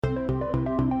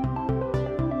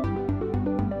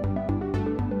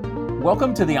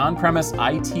Welcome to the On-Premise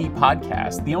IT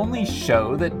Podcast, the only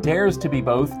show that dares to be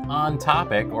both on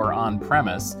topic or on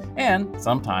premise, and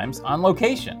sometimes on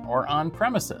location or on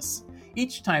premises.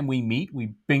 Each time we meet,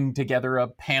 we bring together a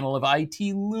panel of IT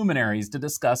luminaries to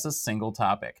discuss a single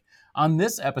topic. On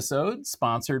this episode,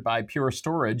 sponsored by Pure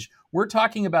Storage, we're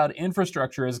talking about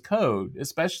infrastructure as code,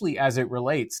 especially as it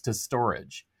relates to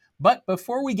storage. But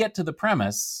before we get to the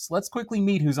premise, let's quickly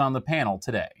meet who's on the panel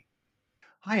today.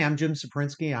 Hi, I'm Jim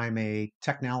Saprinsky. I'm a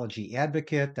technology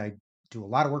advocate. I do a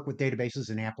lot of work with databases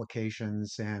and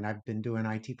applications, and I've been doing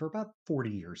IT for about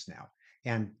 40 years now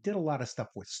and did a lot of stuff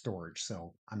with storage.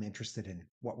 So I'm interested in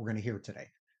what we're going to hear today.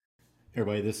 Hey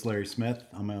everybody, this is Larry Smith.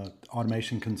 I'm an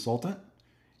automation consultant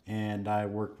and I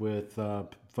work with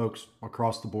folks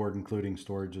across the board, including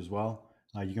storage as well.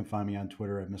 You can find me on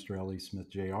Twitter at Mr. L.E.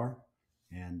 Smith Jr.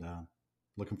 And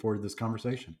looking forward to this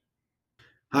conversation.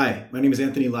 Hi, my name is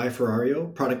Anthony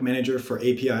Lai-Ferrario, Product Manager for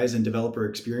APIs and Developer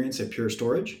Experience at Pure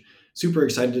Storage. Super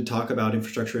excited to talk about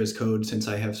infrastructure as code since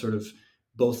I have sort of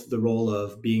both the role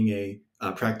of being a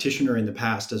practitioner in the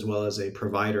past as well as a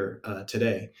provider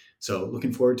today. So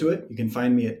looking forward to it. You can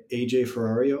find me at AJ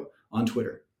Ferrario on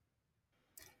Twitter.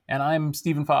 And I'm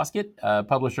Stephen Foskett,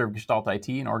 publisher of Gestalt IT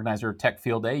and organizer of Tech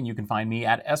Field Day, and you can find me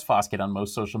at sfoskett on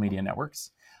most social media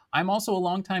networks. I'm also a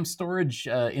longtime storage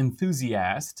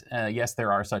enthusiast. Yes,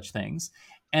 there are such things.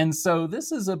 And so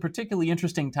this is a particularly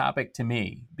interesting topic to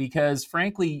me because,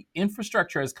 frankly,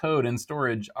 infrastructure as code and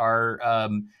storage are,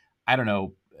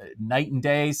 night and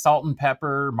day, salt and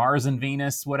pepper, Mars and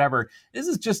Venus, whatever. This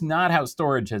is just not how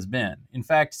storage has been. In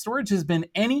fact, storage has been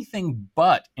anything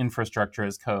but infrastructure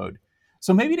as code.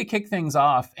 So maybe to kick things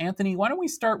off, Anthony, why don't we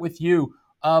start with you?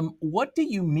 What do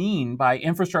you mean by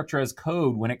infrastructure as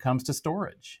code when it comes to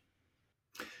storage?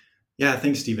 Yeah,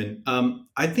 thanks, Stephen.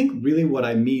 I think really what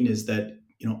I mean is that,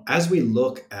 as we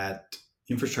look at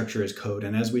infrastructure as code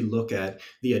and as we look at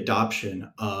the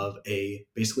adoption of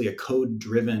basically a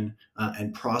code-driven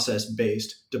and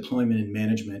process-based deployment and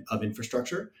management of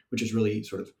infrastructure, which is really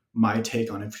sort of my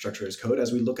take on infrastructure as code,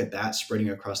 as we look at that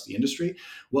spreading across the industry,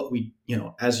 what we,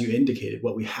 as you indicated,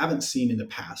 what we haven't seen in the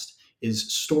past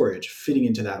is storage fitting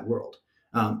into that world.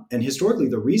 And historically,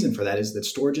 the reason for that is that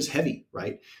storage is heavy,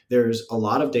 right? There's a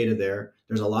lot of data there.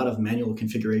 There's a lot of manual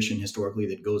configuration historically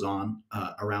that goes on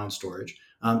around storage.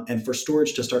 And for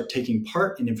storage to start taking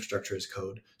part in infrastructure as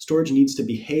code, storage needs to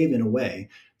behave in a way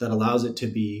that allows it to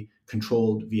be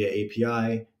controlled via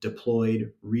API,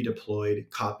 deployed, redeployed,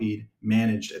 copied,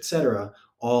 managed, et cetera,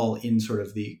 all in sort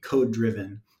of the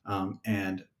code-driven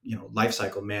and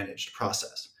lifecycle managed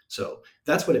process. So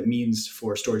that's what it means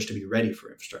for storage to be ready for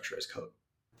infrastructure as code.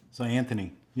 So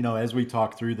Anthony, as we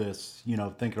talk through this,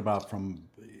 thinking about from,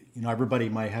 everybody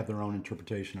might have their own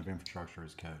interpretation of infrastructure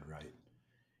as code, right?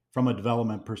 From a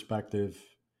development perspective,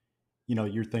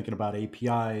 you're thinking about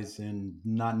APIs and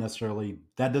not necessarily,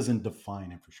 that doesn't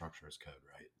define infrastructure as code,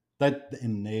 right? That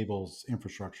enables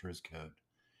infrastructure as code.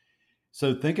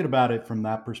 So thinking about it from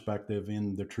that perspective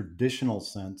in the traditional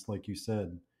sense, like you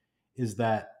said, is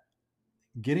that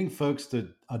getting folks to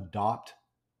adopt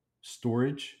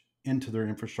storage into their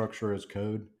infrastructure as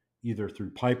code, either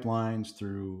through pipelines,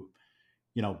 through,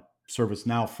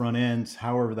 ServiceNow front ends,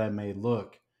 however that may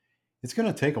look, it's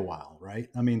going to take a while, right?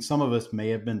 I mean, some of us may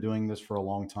have been doing this for a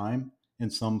long time in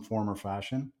some form or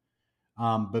fashion,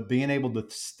 but being able to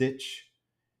stitch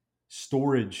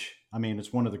storage, I mean,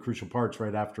 it's one of the crucial parts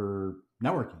right after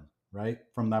networking, right?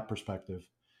 From that perspective,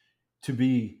 to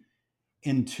be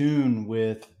in tune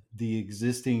with the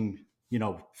existing,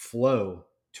 flow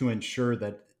to ensure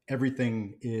that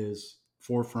everything is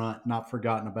forefront, not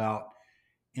forgotten about,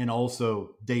 and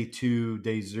also day 2,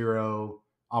 day 0,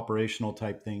 operational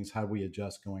type things, how we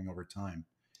adjust going over time.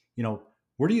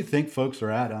 Where do you think folks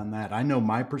are at on that? I know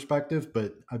my perspective,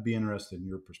 but I'd be interested in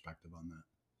your perspective on that.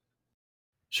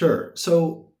 Sure.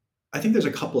 So I think there's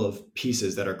a couple of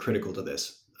pieces that are critical to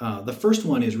this. The first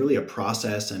one is really a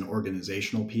process and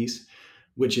organizational piece,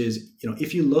 which is,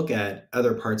 if you look at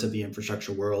other parts of the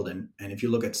infrastructure world and if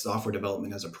you look at software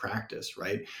development as a practice,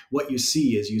 right, what you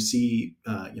see,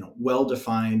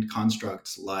 well-defined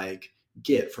constructs like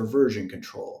Git for version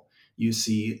control. You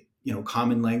see,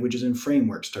 common languages and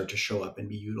frameworks start to show up and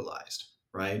be utilized,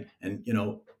 right? And,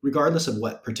 regardless of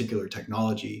what particular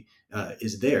technology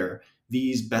is there,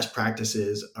 these best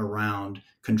practices around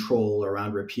control,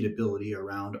 around repeatability,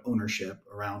 around ownership,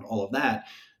 around all of that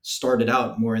started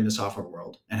out more in the software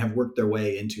world and have worked their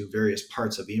way into various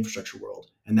parts of the infrastructure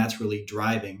world. And that's really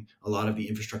driving a lot of the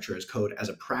infrastructure as code as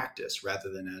a practice rather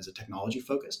than as a technology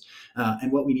focus. And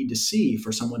what we need to see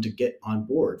for someone to get on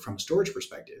board from a storage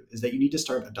perspective is that you need to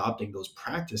start adopting those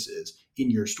practices in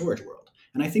your storage world.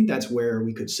 And I think that's where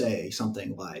we could say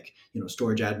something like,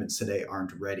 storage admins today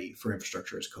aren't ready for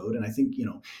infrastructure as code. And I think,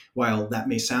 while that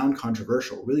may sound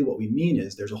controversial, really what we mean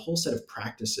is there's a whole set of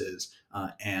practices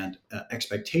and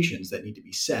expectations that need to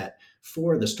be set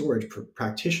for the storage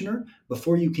practitioner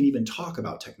before you can even talk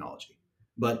about technology.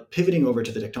 But pivoting over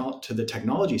to the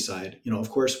technology side, of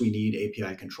course, we need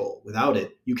API control. Without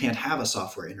it, you can't have a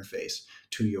software interface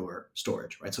to your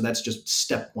storage, right? So that's just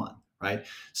step one, right?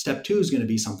 Step two is going to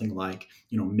be something like,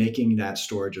 making that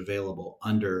storage available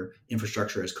under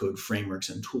infrastructure as code frameworks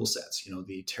and tool sets,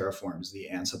 the Terraforms, the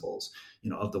Ansibles,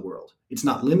 of the world. It's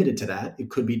not limited to that. It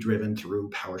could be driven through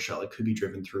PowerShell. It could be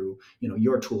driven through,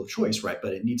 your tool of choice, right?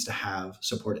 But it needs to have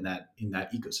support in that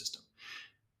ecosystem.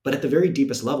 But at the very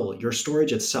deepest level, your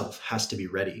storage itself has to be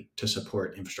ready to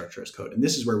support infrastructure as code. And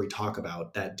this is where we talk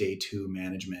about that day two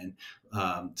management,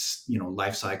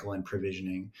 lifecycle and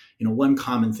provisioning. One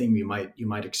common thing you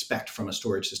might expect from a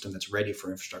storage system that's ready for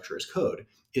infrastructure as code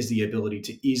is the ability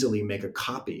to easily make a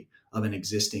copy of an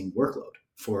existing workload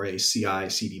for a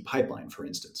CI/CD pipeline, for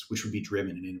instance, which would be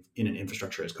driven in an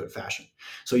infrastructure as code fashion.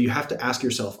 So you have to ask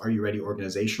yourself, are you ready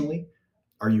organizationally?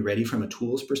 Are you ready from a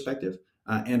tools perspective?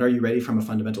 And are you ready from a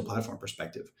fundamental platform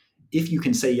perspective? If you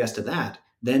can say yes to that,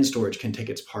 then storage can take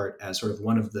its part as sort of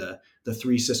one of the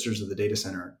three sisters of the data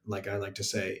center, like I like to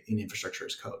say, in infrastructure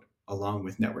as code, along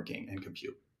with networking and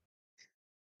compute.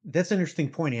 That's an interesting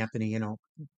point, Anthony.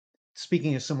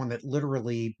 Speaking as someone that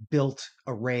literally built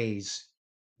arrays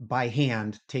by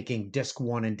hand, taking disk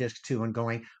 1 and disk 2 and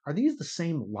going, are these the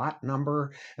same lot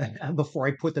number before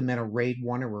I put them in a RAID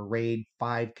 1 or a RAID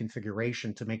 5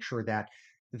 configuration to make sure that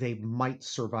they might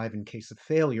survive in case of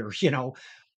failure?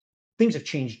 Things have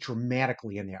changed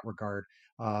dramatically in that regard.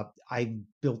 I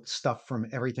built stuff from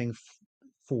everything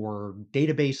for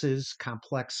databases,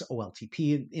 complex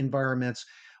OLTP environments,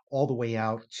 all the way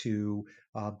out to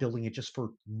building it just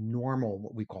for normal,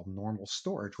 what we call normal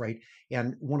storage, right?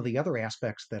 And one of the other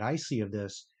aspects that I see of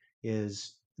this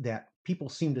is that people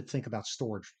seem to think about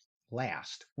storage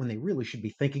last when they really should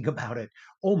be thinking about it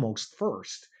almost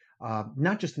first,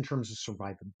 not just in terms of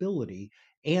survivability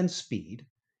and speed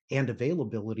and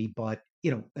availability, but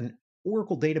an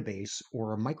Oracle database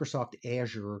or a Microsoft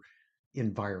Azure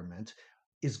environment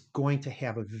is going to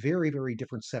have a very, very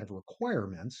different set of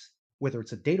requirements, whether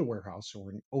it's a data warehouse or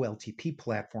an OLTP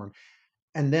platform.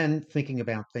 And then thinking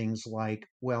about things like,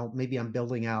 well, maybe I'm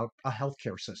building out a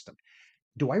healthcare system.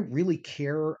 Do I really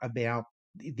care about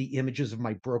the images of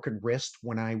my broken wrist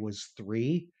when I was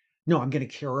 3? No, I'm going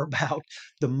to care about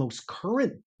the most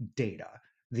current data,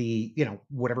 the,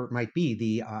 whatever it might be,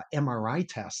 the MRI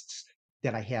tests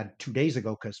that I had 2 days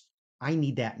ago, because I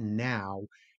need that now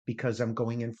because I'm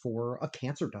going in for a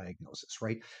cancer diagnosis,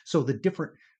 right? So the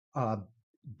different uh,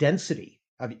 density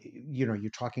of, you're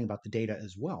talking about the data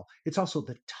as well. It's also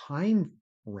the time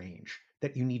range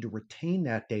that you need to retain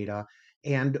that data,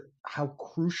 and how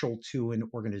crucial to an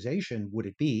organization would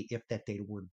it be if that data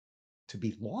were to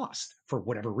be lost for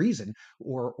whatever reason,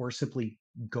 or simply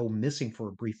go missing for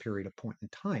a brief period of point in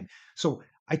time. So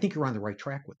I think you're on the right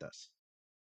track with this.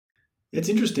 It's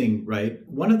interesting, right?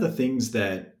 One of the things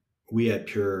that we at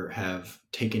Pure have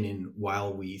taken in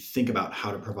while we think about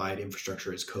how to provide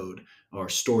infrastructure as code or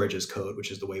storage as code,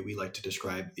 which is the way we like to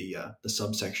describe the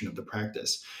subsection of the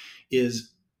practice,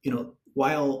 is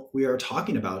while we are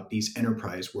talking about these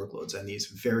enterprise workloads and these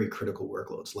very critical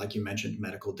workloads, like you mentioned,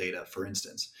 medical data, for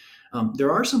instance,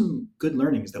 there are some good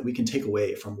learnings that we can take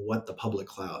away from what the public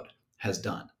cloud has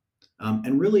done.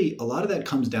 And really, a lot of that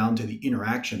comes down to the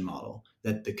interaction model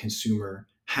that the consumer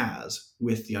has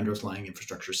with the underlying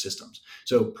infrastructure systems.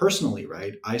 So personally,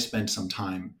 right, I spent some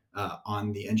time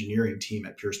on the engineering team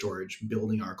at Pure Storage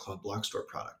building our Cloud Block Store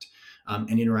product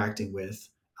and interacting with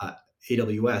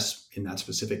AWS in that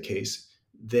specific case,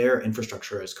 their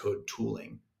infrastructure as code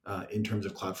tooling in terms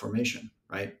of CloudFormation,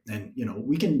 right? And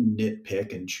we can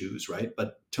nitpick and choose, right?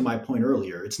 But to my point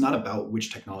earlier, it's not about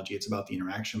which technology; it's about the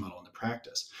interaction model and the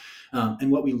practice.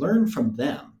 And what we learned from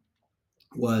them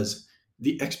was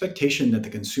the expectation that the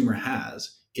consumer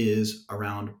has is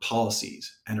around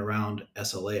policies and around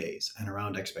SLAs and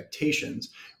around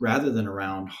expectations rather than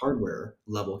around hardware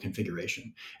level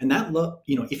configuration. And that,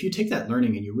 if you take that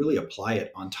learning and you really apply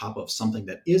it on top of something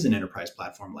that is an enterprise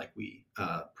platform like we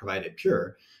provide at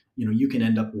Pure, you can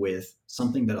end up with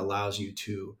something that allows you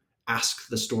to ask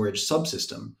the storage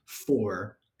subsystem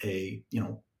for a,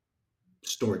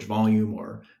 storage volume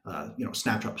or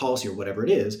snapshot policy or whatever it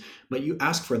is, but you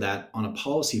ask for that on a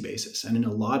policy basis and in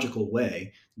a logical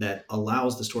way that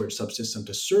allows the storage subsystem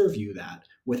to serve you that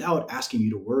without asking you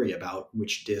to worry about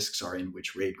which disks are in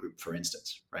which RAID group, for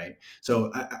instance, right?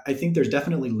 So I think there's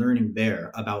definitely learning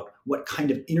there about what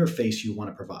kind of interface you want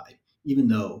to provide, even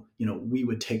though we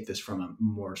would take this from a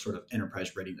more sort of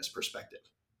enterprise readiness perspective.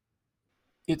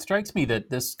 It strikes me that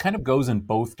this kind of goes in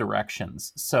both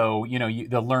directions. So,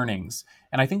 the learnings.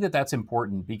 And I think that that's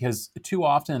important because too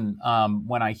often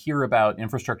when I hear about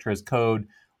infrastructure as code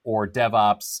or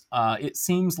DevOps, it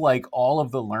seems like all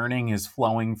of the learning is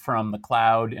flowing from the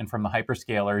cloud and from the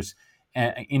hyperscalers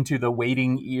into the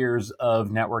waiting ears of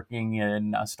networking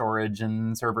and storage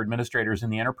and server administrators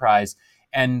in the enterprise,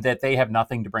 and that they have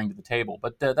nothing to bring to the table.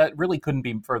 But that really couldn't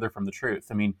be further from the truth.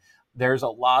 I mean, there's a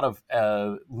lot of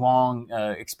long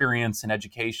experience and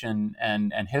education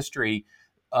and history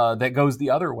that goes the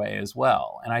other way as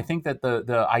well. And I think that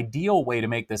the ideal way to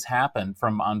make this happen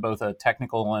on both a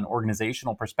technical and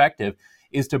organizational perspective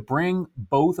is to bring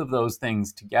both of those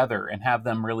things together and have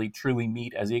them really truly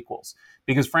meet as equals.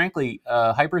 Because frankly,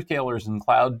 hyperscalers and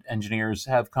cloud engineers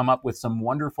have come up with some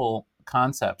wonderful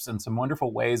concepts and some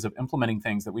wonderful ways of implementing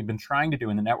things that we've been trying to do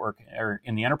in the network or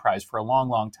in the enterprise for a long,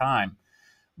 long time.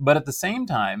 But at the same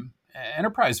time,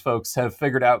 enterprise folks have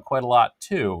figured out quite a lot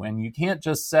too. And you can't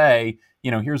just say,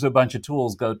 here's a bunch of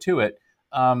tools, go to it.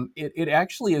 It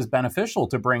actually is beneficial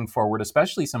to bring forward,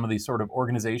 especially some of these sort of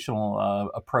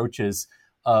organizational approaches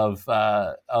of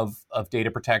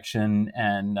data protection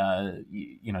and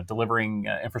delivering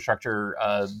infrastructure,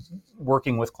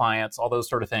 working with clients, all those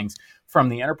sort of things from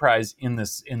the enterprise in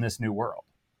this new world.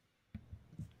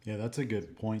 Yeah, that's a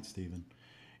good point, Stephen.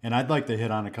 And I'd like to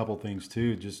hit on a couple things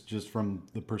too, just from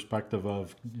the perspective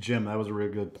of Jim. That was a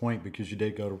really good point because you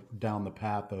did go down the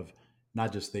path of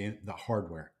not just the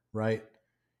hardware, right?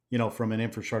 From an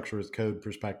infrastructure as code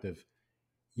perspective,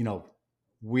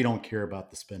 we don't care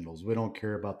about the spindles. We don't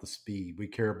care about the speed. We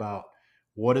care about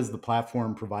what does the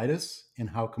platform provide us and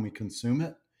how can we consume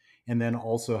it? And then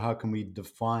also how can we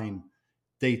define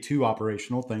day two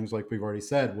operational things like we've already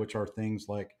said, which are things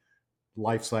like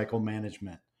lifecycle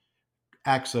management,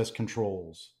 access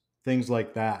controls, things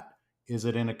like that. Is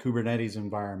it in a Kubernetes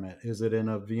environment? Is it in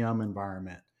a VM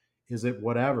environment? Is it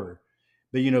whatever?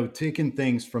 But, taking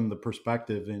things from the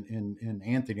perspective, and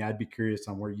Anthony, I'd be curious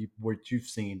on what you've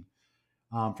seen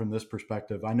from this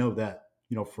perspective. I know that,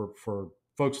 for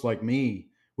folks like me,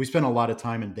 we spend a lot of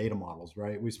time in data models,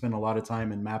 right? We spend a lot of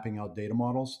time in mapping out data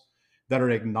models that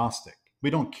are agnostic. We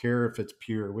don't care if it's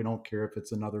Pure. We don't care if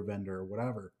it's another vendor or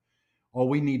whatever. All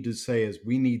we need to say is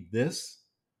we need this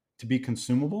to be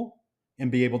consumable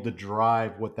and be able to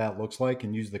drive what that looks like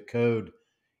and use the code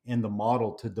and the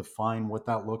model to define what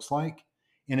that looks like.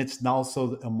 And it's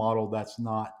also a model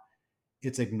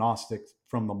it's agnostic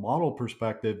from the model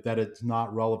perspective, that it's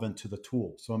not relevant to the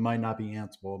tool. So it might not be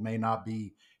Ansible, it may not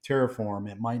be Terraform,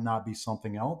 it might not be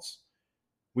something else.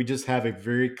 We just have a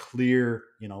very clear,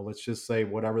 let's just say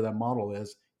whatever that model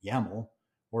is, YAML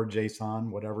or JSON,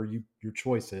 whatever your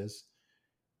choice is,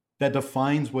 that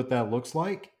defines what that looks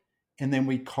like. And then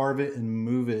we carve it and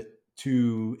move it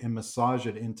and massage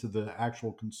it into the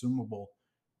actual consumable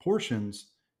portions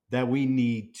that we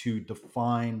need to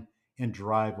define and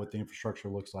drive what the infrastructure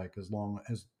looks like, as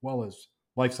well as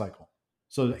lifecycle.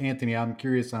 So Anthony, I'm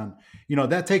curious on,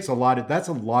 that takes that's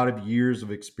a lot of years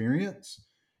of experience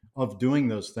of doing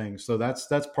those things. So that's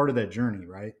part of that journey,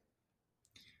 right?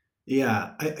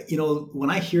 Yeah, when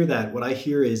I hear that, what I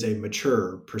hear is a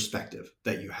mature perspective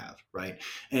that you have, right?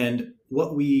 And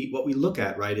what we look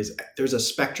at, right, is there's a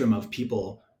spectrum of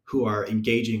people who are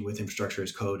engaging with infrastructure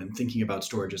as code and thinking about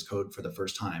storage as code for the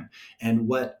first time. And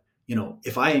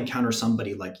if I encounter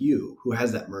somebody like you who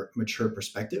has that mature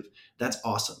perspective, that's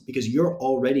awesome, because you're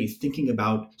already thinking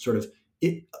about sort of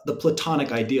the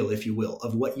platonic ideal, if you will,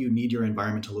 of what you need your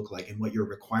environment to look like and what your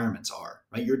requirements are,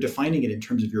 right? You're defining it in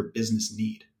terms of your business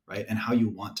need, right? And how you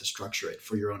want to structure it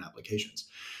for your own applications.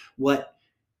 What,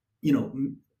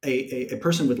 a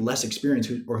person with less experience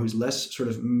who's less sort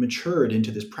of matured into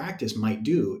this practice might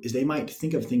do is they might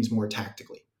think of things more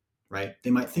tactically, right? They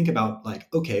might think about like,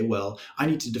 okay, well, I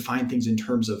need to define things in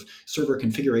terms of server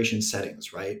configuration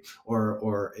settings, right?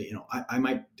 Or I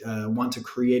might want to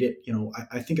create it.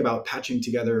 I think about patching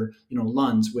together,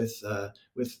 LUNs with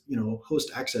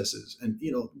host accesses, and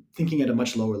thinking at a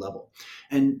much lower level.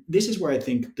 And this is where I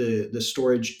think the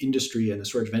storage industry and the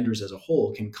storage vendors as a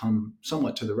whole can come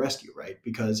somewhat to the rescue, right?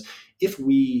 Because if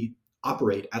we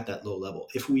operate at that low level,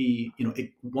 if we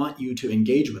want you to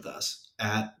engage with us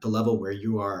at the level where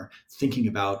you are thinking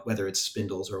about whether it's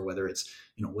spindles or whether it's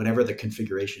whatever the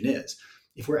configuration is,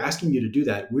 if we're asking you to do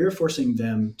that, we're forcing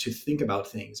them to think about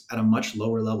things at a much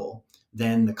lower level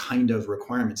than the kind of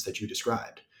requirements that you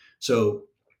described. So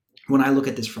when I look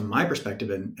at this from my perspective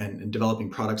and developing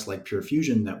products like Pure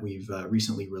Fusion that we've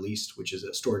recently released, which is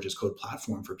a storage as code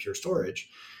platform for Pure Storage,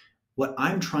 what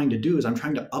I'm trying to do is I'm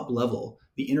trying to up level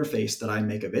the interface that I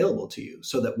make available to you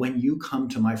so that when you come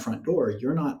to my front door,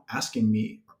 you're not asking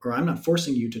me, or I'm not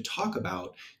forcing you to talk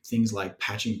about things like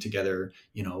patching together,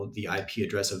 the IP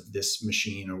address of this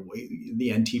machine or the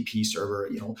NTP server,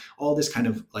 all this kind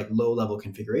of like low level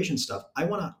configuration stuff. I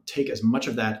want to take as much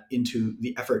of that into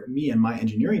the effort me and my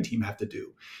engineering team have to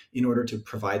do in order to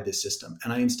provide this system.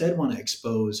 And I instead want to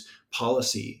expose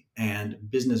policy and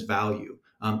business value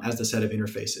as the set of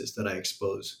interfaces that I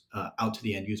expose out to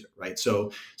the end user, right?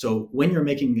 So when you're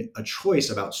making a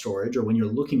choice about storage, or when you're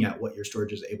looking at what your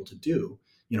storage is able to do,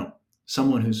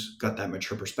 someone who's got that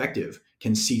mature perspective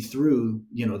can see through,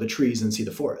 the trees and see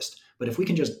the forest. But if we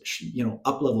can just,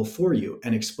 up level for you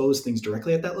and expose things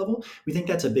directly at that level, we think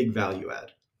that's a big value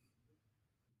add.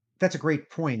 That's a great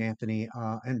point, Anthony.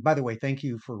 And by the way, thank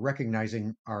you for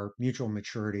recognizing our mutual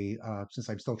maturity, since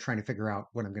I'm still trying to figure out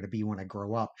what I'm going to be when I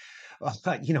grow up.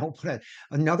 But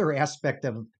another aspect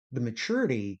of the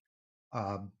maturity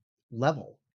uh,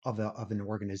 level of an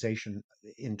organization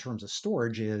in terms of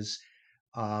storage is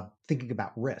thinking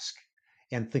about risk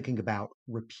and thinking about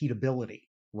repeatability,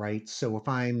 right? So if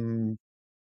I'm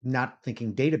not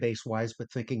thinking database wise,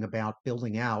 but thinking about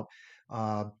building out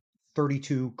uh,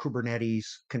 32 Kubernetes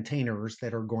containers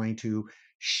that are going to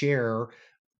share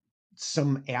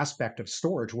some aspect of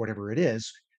storage, whatever it is,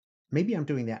 maybe I'm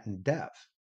doing that in dev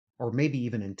or maybe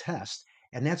even in test.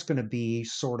 And that's going to be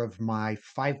sort of my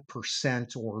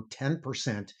 5% or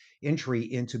 10%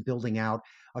 entry into building out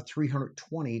a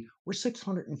 320 or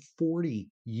 640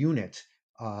 unit,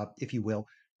 if you will,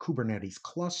 Kubernetes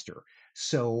cluster.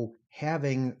 So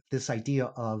having this idea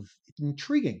of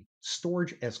intriguing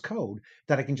storage as code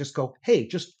that I can just go, hey,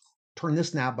 just turn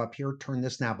this knob up here, turn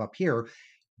this knob up here,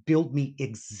 build me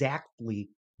exactly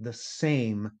the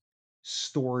same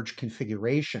storage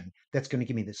configuration that's going to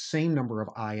give me the same number of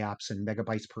IOPS and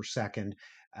megabytes per second.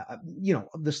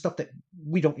 The stuff that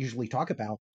we don't usually talk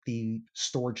about, the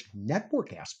storage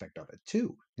network aspect of it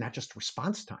too, not just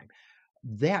response time.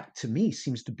 That to me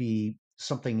seems to be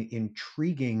something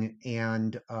intriguing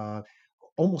and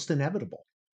almost inevitable.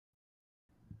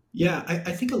 Yeah,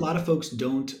 I think a lot of folks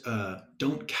don't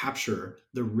capture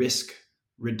the risk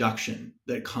reduction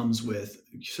that comes with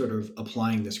sort of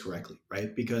applying this correctly,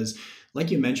 right? Because, like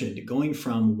you mentioned, going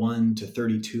from 1 to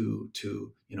 32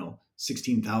 to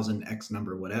 16,000 X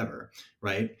number, whatever,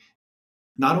 right?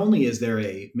 Not only is there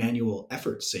a manual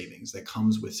effort savings that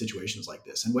comes with situations like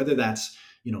this, and whether that's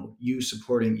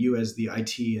you as the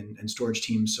IT and storage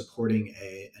team supporting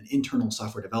an internal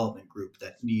software development group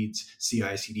that needs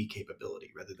CI/CD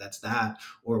capability, whether that's that,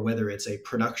 or whether it's a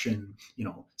production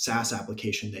SaaS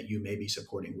application that you may be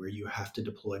supporting where you have to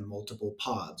deploy multiple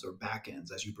pods or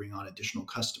backends as you bring on additional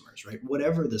customers, right?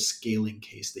 Whatever the scaling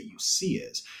case that you see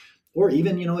is, or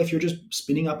even if you're just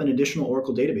spinning up an additional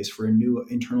Oracle database for a new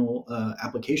internal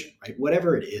application, right?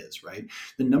 Whatever it is, right?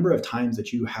 The number of times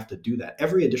that you have to do that,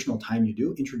 every additional time you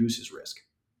do introduces risk,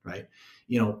 right?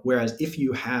 Whereas if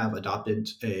you have adopted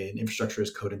an infrastructure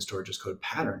as code and storage as code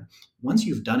pattern, once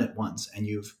you've done it once and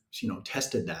you've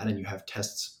tested that, and you have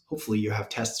tests, hopefully you have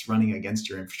tests running against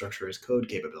your infrastructure as code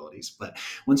capabilities. But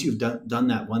once you've done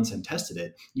that once and tested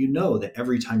it, that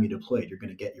every time you deploy it, you're going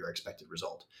to get your expected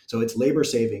result. So it's labor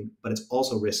saving, but it's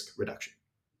also risk reduction.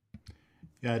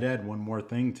 Yeah, I'd add one more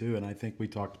thing too, and I think we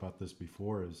talked about this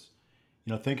before, is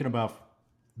thinking about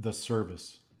the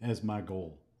service as my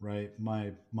goal, right?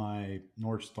 My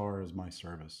North Star is my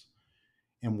service.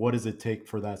 And what does it take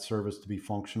for that service to be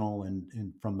functional?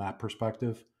 And from that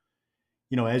perspective,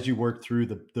 as you work through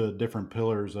the different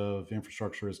pillars of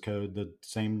infrastructure as code, the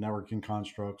same networking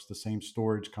constructs, the same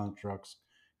storage constructs,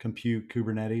 compute,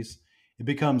 Kubernetes, it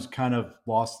becomes kind of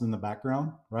lost in the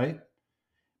background, right?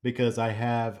 Because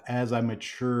as I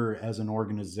mature as an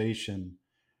organization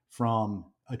from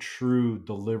a true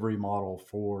delivery model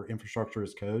for infrastructure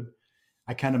as code,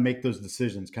 I kind of make those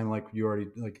decisions, kind of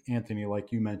like Anthony,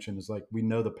 like you mentioned, is like we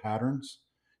know the patterns.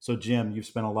 So Jim, you've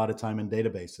spent a lot of time in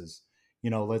databases.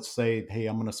 Let's say, hey,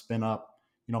 I'm going to spin up,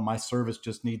 my service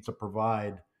just needs to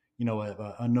provide, a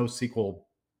NoSQL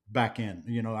backend.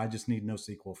 I just need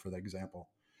NoSQL for the example.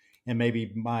 And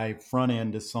maybe my front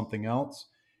end is something else.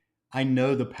 I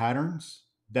know the patterns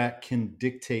that can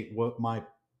dictate what my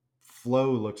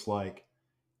flow looks like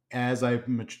as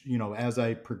as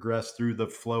I progress through the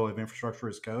flow of infrastructure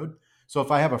as code. So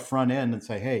if I have a front end and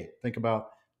say, hey, think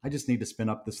about, I just need to spin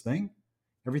up this thing,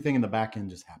 everything in the back end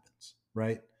just happens,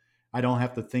 right? I don't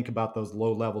have to think about those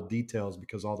low level details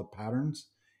because all the patterns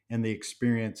and the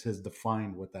experience has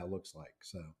defined what that looks like.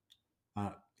 So,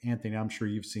 Anthony, I'm sure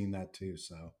you've seen that too.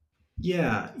 So,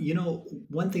 Yeah,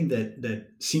 one thing that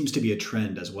seems to be a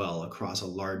trend as well across a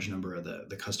large number of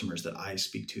the customers that I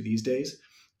speak to these days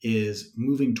is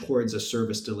moving towards a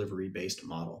service delivery based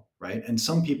model, right? And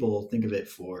some people think of it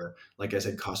for, like I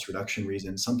said, cost reduction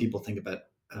reasons. Some people think of it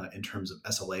in terms of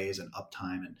SLAs and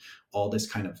uptime and all this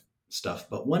kind of stuff.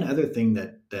 But one other thing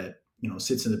that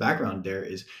sits in the background there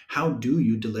is, how do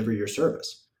you deliver your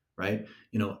service, right?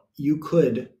 You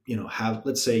could, have,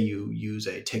 let's say you use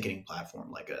a ticketing platform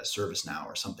like a ServiceNow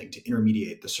or something to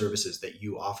intermediate the services that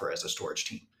you offer as a storage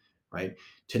team, right?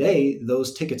 Today,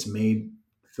 those tickets may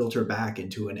filter back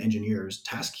into an engineer's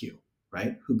task queue,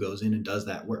 right? Who goes in and does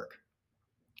that work.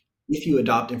 If you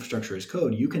adopt infrastructure as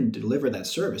code, you can deliver that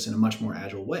service in a much more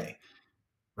agile way,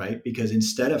 right? Because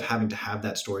instead of having to have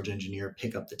that storage engineer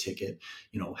pick up the ticket,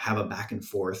 have a back and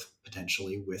forth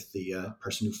potentially with the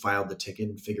person who filed the ticket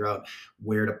and figure out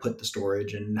where to put the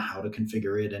storage and how to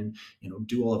configure it and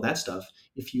do all of that stuff.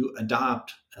 If you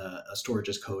adopt a storage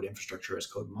as code, infrastructure as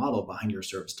code model behind your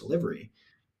service delivery,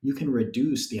 you can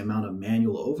reduce the amount of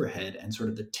manual overhead and sort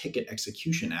of the ticket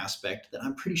execution aspect that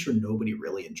I'm pretty sure nobody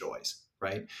really enjoys,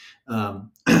 right?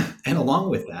 And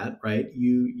along with that, right,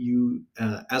 you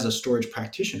as a storage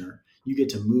practitioner, you get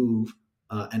to move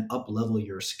and up level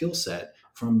your skill set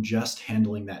from just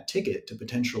handling that ticket to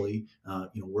potentially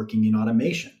working in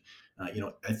automation.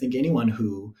 I think anyone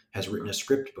who has written a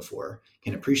script before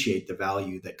can appreciate the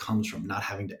value that comes from not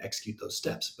having to execute those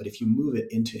steps. But if you move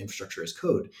it into infrastructure as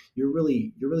code, you're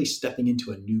really stepping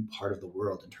into a new part of the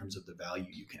world in terms of the value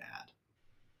you can add.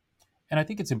 And I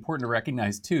think it's important to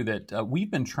recognize, too, that we've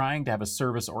been trying to have a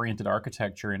service-oriented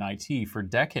architecture in IT for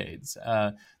decades.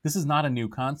 This is not a new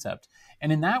concept. And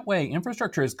in that way,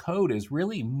 infrastructure as code is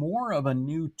really more of a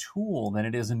new tool than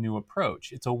it is a new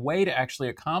approach. It's a way to actually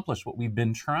accomplish what we've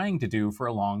been trying to do for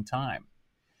a long time.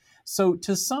 So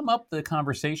to sum up the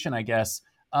conversation, I guess,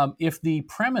 if the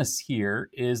premise here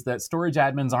is that storage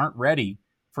admins aren't ready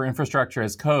for infrastructure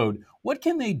as code, what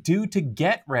can they do to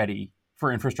get ready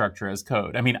for infrastructure as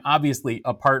code? I mean, obviously,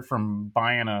 apart from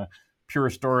buying a Pure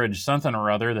Storage something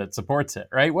or other that supports it,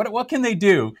 right? What can they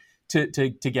do to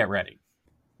get ready?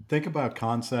 think about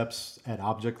concepts at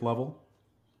object level,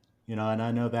 and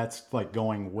I know that's like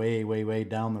going way, way, way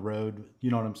down the road. You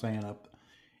know what I'm saying?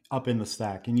 Up in the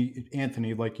stack. And you,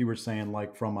 Anthony, like you were saying,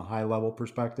 like from a high level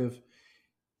perspective,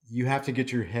 you have to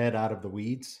get your head out of the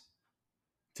weeds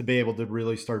to be able to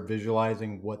really start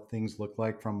visualizing what things look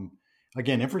like from,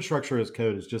 again, infrastructure as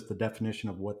code is just the definition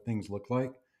of what things look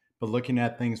like, but looking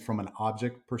at things from an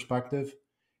object perspective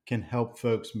can help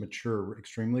folks mature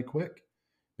extremely quick,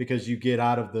 because you get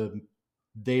out of the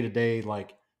day to day,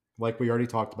 like we already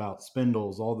talked about,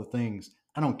 spindles, all the things.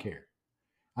 I don't care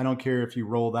if you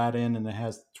roll that in and it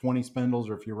has 20 spindles,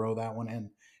 or if you roll that one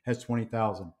in has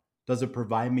 20,000. Does it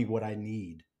provide me what I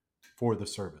need for the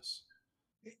service?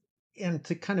 And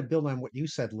to kind of build on what you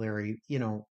said, Larry,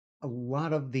 a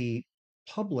lot of the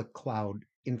public cloud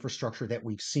infrastructure that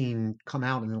we've seen come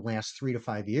out in the last 3 to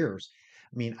 5 years.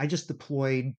 I mean, I just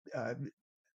deployed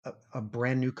a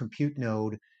brand new compute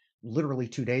node literally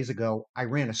 2 days ago. I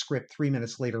ran a script 3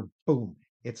 minutes later, boom,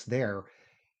 it's there.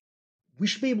 We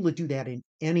should be able to do that in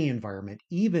any environment,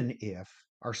 even if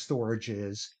our storage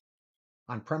is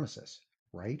on premises,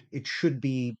 right? It should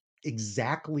be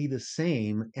exactly the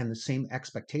same and the same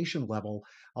expectation level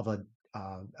of a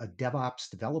DevOps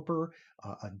developer,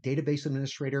 a database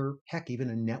administrator, heck, even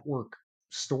a network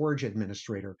storage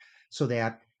administrator, so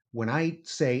that when I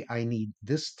say I need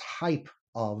this type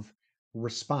of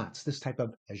response, this type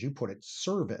of, as you put it,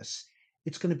 service,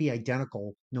 it's going to be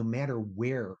identical no matter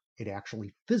where it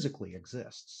actually physically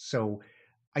exists. So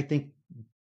I think,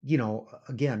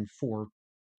 again, for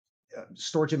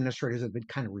storage administrators have been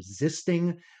kind of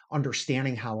resisting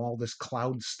understanding how all this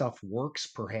cloud stuff works.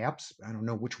 Perhaps, I don't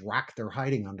know which rock they're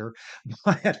hiding under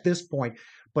at this point,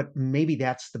 but maybe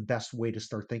that's the best way to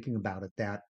start thinking about it.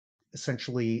 That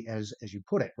essentially, as you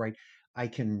put it, right, I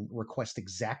can request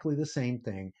exactly the same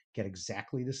thing, get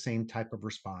exactly the same type of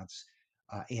response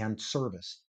and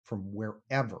service from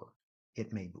wherever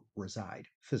it may reside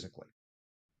physically.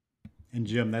 And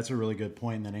Jim, that's a really good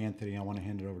point. And then Anthony, I want to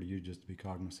hand it over to you just to be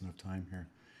cognizant of time here.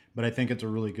 But I think it's a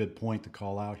really good point to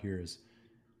call out here is,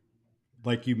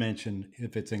 like you mentioned,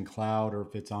 if it's in cloud or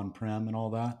if it's on prem and all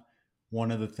that,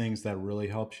 one of the things that really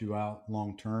helps you out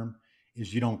long term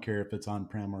is you don't care if it's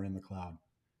on-prem or in the cloud,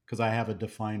 because I have a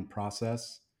defined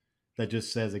process that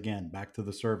just says, again, back to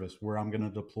the service where I'm going to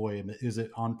deploy it. Is it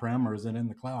on-prem or is it in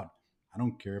the cloud? I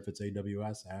don't care if it's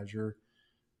AWS, Azure,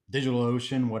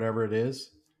 DigitalOcean, whatever it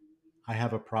is. I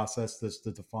have a process that's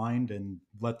defined and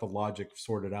let the logic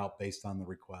sort it out based on the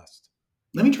request.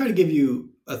 Let me try to give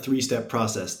you a 3-step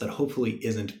process that hopefully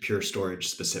isn't Pure Storage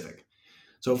specific.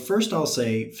 So first I'll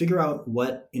say, figure out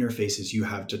what interfaces you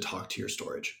have to talk to your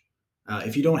storage.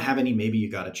 If you don't have any, maybe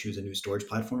you got to choose a new storage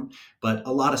platform, but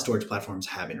a lot of storage platforms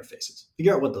have interfaces.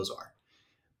 Figure out what those are.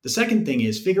 The second thing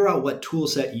is figure out what tool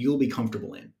set you'll be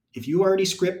comfortable in. If you already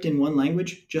script in one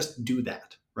language, just do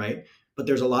that, right? But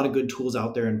there's a lot of good tools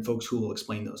out there and folks who will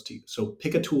explain those to you. So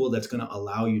pick a tool that's going to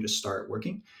allow you to start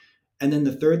working. And then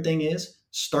the third thing is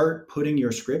start putting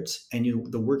your scripts and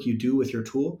the work you do with your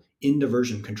tool into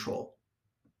version control.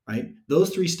 Right?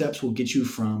 Those 3 steps will get you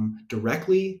from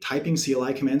directly typing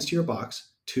CLI commands to your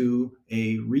box to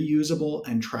a reusable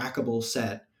and trackable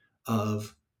set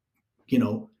of,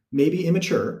 maybe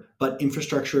immature, but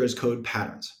infrastructure as code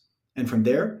patterns. And from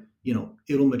there,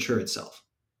 it'll mature itself.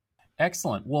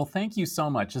 Excellent. Well, thank you so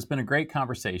much. It's been a great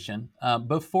conversation.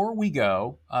 Before we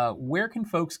go, where can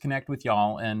folks connect with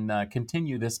y'all and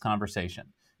continue this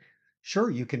conversation?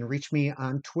 Sure, you can reach me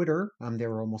on Twitter. I'm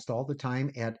there almost all the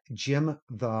time at Jim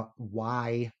the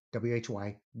Y,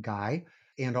 WHY guy.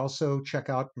 And also check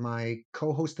out my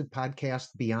co-hosted podcast,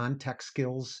 Beyond Tech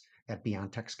Skills, at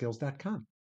beyondtechskills.com.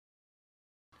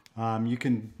 You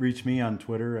can reach me on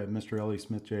Twitter at Mr. Ellie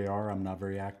Smith Jr. I'm not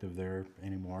very active there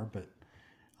anymore, but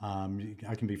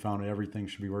I can be found at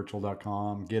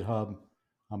everythingshouldbevirtual.com, GitHub.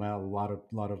 I'm at a lot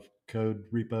of code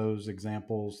repos,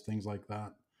 examples, things like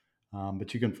that.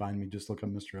 But you can find me, just look up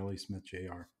Mr. Ellie Smith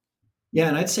Jr. Yeah,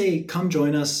 and I'd say come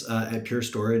join us at Pure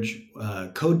Storage.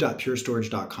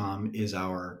 Code.purestorage.com is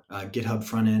our GitHub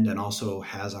front end and also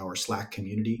has our Slack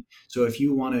community. So if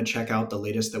you want to check out the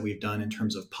latest that we've done in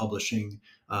terms of publishing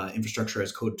infrastructure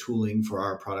as code tooling for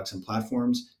our products and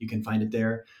platforms, you can find it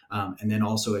there. And then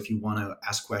also if you want to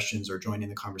ask questions or join in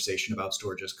the conversation about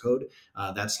storage as code,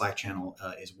 that Slack channel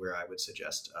is where I would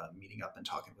suggest meeting up and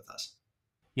talking with us.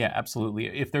 Yeah, absolutely.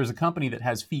 If there's a company that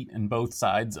has feet in both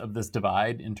sides of this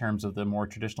divide in terms of the more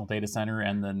traditional data center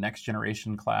and the next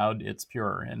generation cloud, it's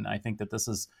Pure. And I think that this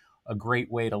is a great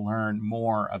way to learn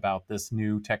more about this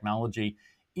new technology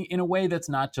in a way that's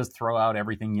not just throw out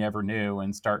everything you ever knew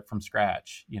and start from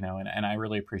scratch, and I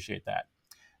really appreciate that.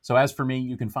 So as for me,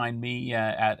 you can find me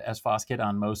at sfoskett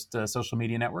on most social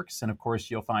media networks. And of course,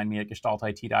 you'll find me at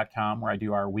gestaltit.com, where I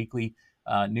do our weekly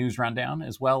news rundown,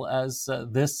 as well as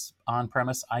this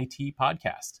On-Premise IT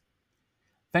podcast.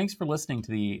 Thanks for listening to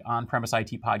the On-Premise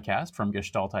IT podcast from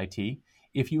Gestalt IT.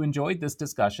 If you enjoyed this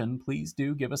discussion, please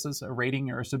do give us a rating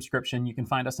or a subscription. You can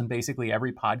find us in basically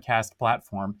every podcast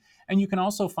platform. And you can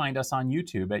also find us on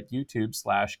YouTube at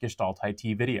YouTube/Gestalt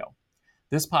IT video.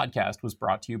 This podcast was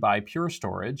brought to you by Pure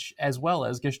Storage, as well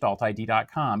as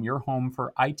GestaltID.com, your home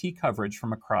for IT coverage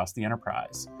from across the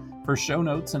enterprise. For show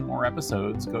notes and more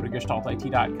episodes, go to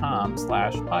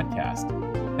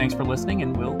GestaltIT.com/podcast. Thanks for listening,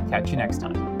 and we'll catch you next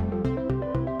time.